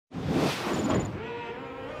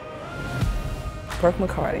Brooke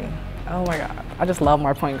McCarty. Oh my God, I just love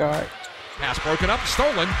my point guard. Pass broken up,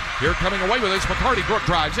 stolen. Here coming away with it is McCarty. Brooke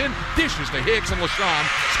drives in, dishes to Hicks, and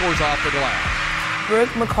LaShawn scores off the glass. Brooke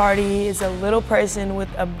McCarty is a little person with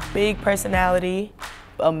a big personality.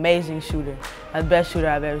 Amazing shooter. The best shooter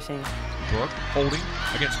I've ever seen. Brooke holding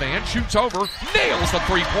against Van, shoots over, nails the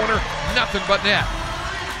three-pointer, nothing but net.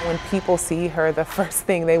 When people see her, the first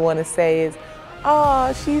thing they want to say is,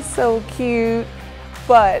 "Oh, she's so cute."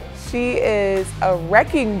 But she is a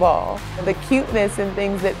wrecking ball. The cuteness and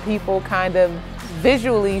things that people kind of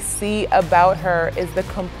visually see about her is the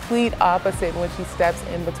complete opposite when she steps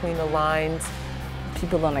in between the lines.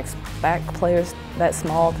 People don't expect players that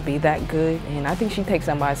small to be that good, and I think she takes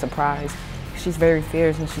them by surprise. She's very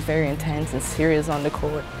fierce and she's very intense and serious on the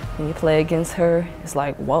court. When you play against her, it's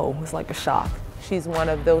like, whoa, it's like a shock. She's one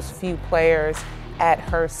of those few players at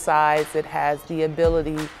her size that has the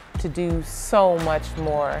ability to do so much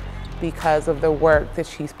more because of the work that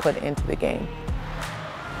she's put into the game.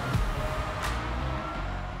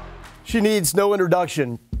 She needs no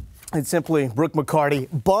introduction. It's simply Brooke McCarty.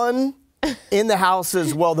 Bun in the house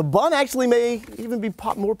as well. The bun actually may even be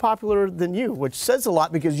more popular than you, which says a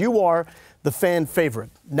lot because you are the fan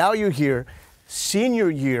favorite. Now you're here,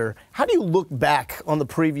 senior year. How do you look back on the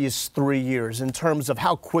previous 3 years in terms of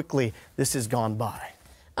how quickly this has gone by?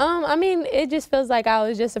 I mean, it just feels like I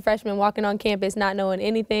was just a freshman walking on campus, not knowing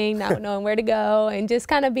anything, not knowing where to go, and just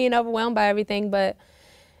kind of being overwhelmed by everything, but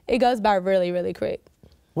it goes by really, really quick.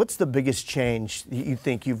 What's the biggest change that you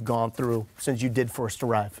think you've gone through since you did first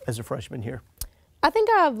arrive as a freshman here? I think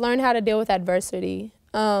I've learned how to deal with adversity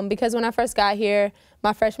because when I first got here,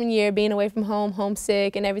 my freshman year, being away from home,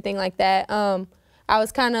 homesick, and everything like that, I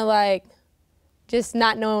was kind of like just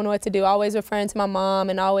not knowing what to do, always referring to my mom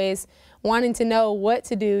and always wanting to know what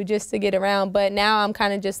to do just to get around. But now I'm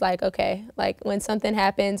kind of just like, okay, like when something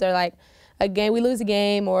happens or like a game, we lose a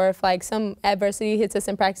game, or if like some adversity hits us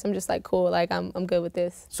in practice, I'm just like, cool, like I'm good with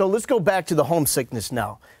this. So let's go back to the homesickness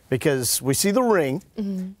now, because we see the ring,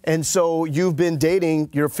 and so you've been dating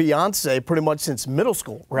your fiance pretty much since middle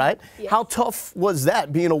school, right? Yes. How tough was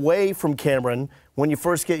that being away from Cameron when you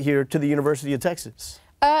first get here to the University of Texas?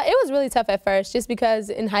 It was really tough at first just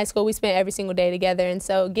because in high school we spent every single day together, and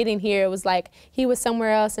so getting here, it was like he was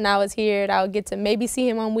somewhere else and I was here, and I would get to maybe see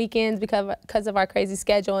him on weekends because of our crazy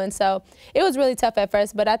schedule, and so it was really tough at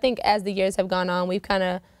first, but I think as the years have gone on, we've kind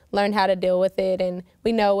of learned how to deal with it, and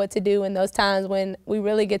we know what to do in those times when we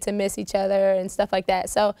really get to miss each other and stuff like that.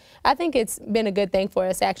 So I think it's been a good thing for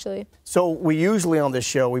us, actually. So we usually on this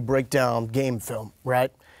show, we break down game film,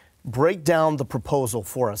 right? Break down the proposal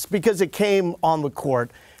for us because it came on the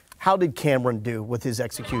court. How did Cameron do with his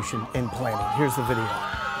execution and planning? Here's the video.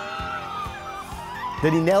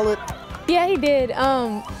 Did he nail it? Yeah, he did.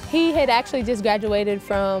 He had actually just graduated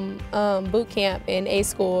from boot camp in A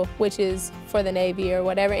school, which is for the Navy or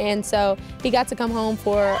whatever, and so he got to come home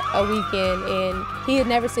for a weekend, and he had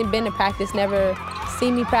never been to practice, never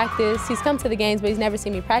seen me practice. He's come to the games, but he's never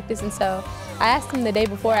seen me practice, and so I asked him the day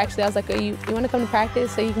before, actually, I was like, you want to come to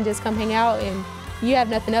practice so you can just come hang out and you have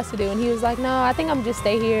nothing else to do? And he was like, no, I think I'm gonna just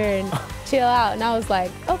stay here and chill out. And I was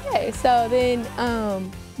like, okay. So then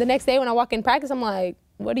the next day when I walk in practice, I'm like,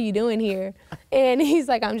 what are you doing here? And he's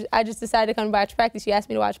like, I just decided to come to watch practice. You asked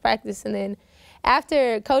me to watch practice. And then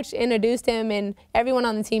after Coach introduced him, and everyone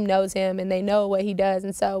on the team knows him and they know what he does,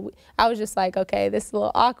 and so I was just like, okay, this is a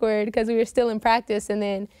little awkward because we were still in practice. And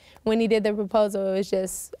then when he did the proposal, it was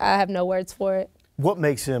just, I have no words for it. What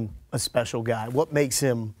makes him a special guy? What makes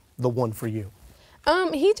him the one for you?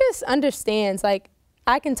 He just understands. Like,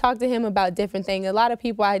 I can talk to him about different things. A lot of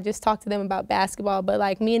people, I just talk to them about basketball, but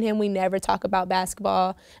like me and him, we never talk about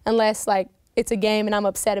basketball unless like it's a game and I'm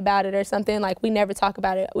upset about it or something. Like, we never talk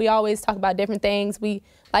about it. We always talk about different things. We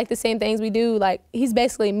like the same things we do. Like, he's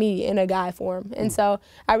basically me in a guy form. And so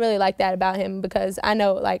I really like that about him because I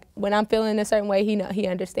know, like, when I'm feeling a certain way, he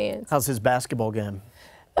understands. How's his basketball game?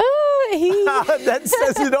 That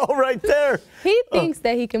says it all right there. He thinks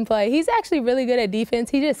that he can play. He's actually really good at defense.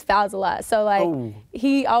 He just fouls a lot. So, like,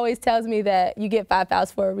 he always tells me that you get 5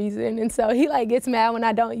 fouls for a reason. And so he, like, gets mad when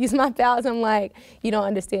I don't use my fouls. I'm like, you don't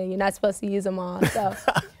understand. You're not supposed to use them all. So,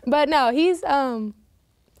 but no,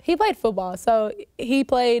 he played football. So he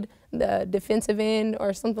played the defensive end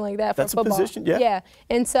or something like that for football. That's a position, yeah. Yeah.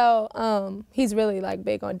 And so he's really, like,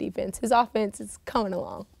 big on defense. His offense is coming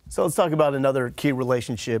along. So let's talk about another key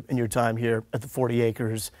relationship in your time here at the 40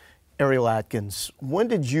 Acres, Ariel Atkins. When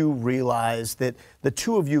did you realize that the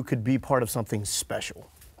two of you could be part of something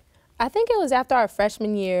special? I think it was after our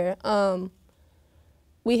freshman year.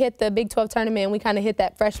 We hit the Big 12 tournament, and we kind of hit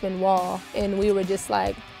that freshman wall, and we were just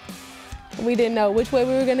like, We didn't know which way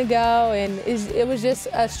we were going to go, and it was just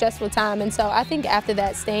a stressful time. And so I think after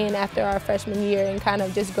that, staying after our freshman year and kind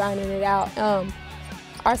of just grinding it out,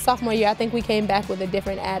 our sophomore year, I think we came back with a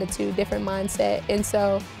different attitude, different mindset. And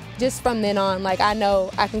so just from then on, like, I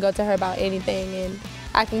know I can go to her about anything, and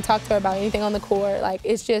I can talk to her about anything on the court. Like,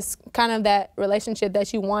 it's just kind of that relationship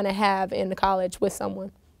that you want to have in the college with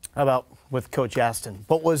someone. How about with Coach Aston?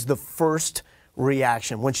 What was the first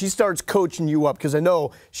reaction when she starts coaching you up? Because I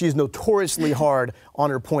know she's notoriously hard on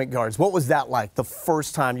her point guards. What was that like the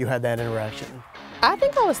first time you had that interaction? I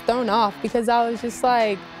think I was thrown off because I was just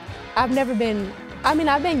like, I've been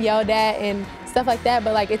yelled at and stuff like that,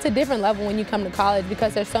 but like it's a different level when you come to college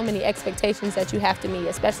because there's so many expectations that you have to meet,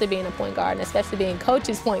 especially being a point guard and especially being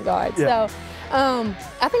coach's point guard. Yeah. So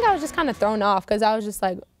I think I was just kind of thrown off because I was just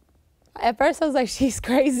like, at first I was like, she's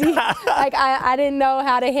crazy. Like I didn't know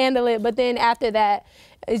how to handle it, but then after that,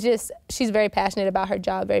 it's just, she's very passionate about her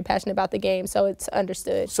job, very passionate about the game, so it's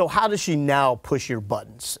understood. So how does she now push your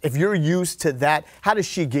buttons? If you're used to that, how does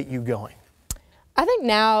she get you going? I think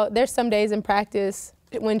now there's some days in practice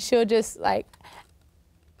when she'll just like,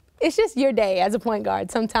 it's just your day as a point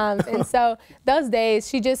guard sometimes. And so those days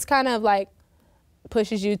she just kind of like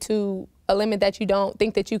pushes you to a limit that you don't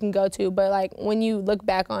think that you can go to. But like when you look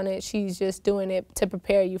back on it, she's just doing it to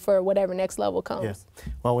prepare you for whatever next level comes. Yeah.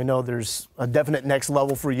 Well, we know there's a definite next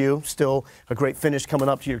level for you. Still a great finish coming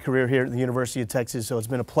up to your career here at the University of Texas. So it's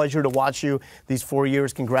been a pleasure to watch you these 4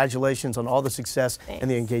 years. Congratulations on all the success. Thanks.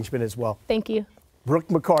 And the engagement as well. Thank you. Brooke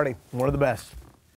McCarty, one of the best.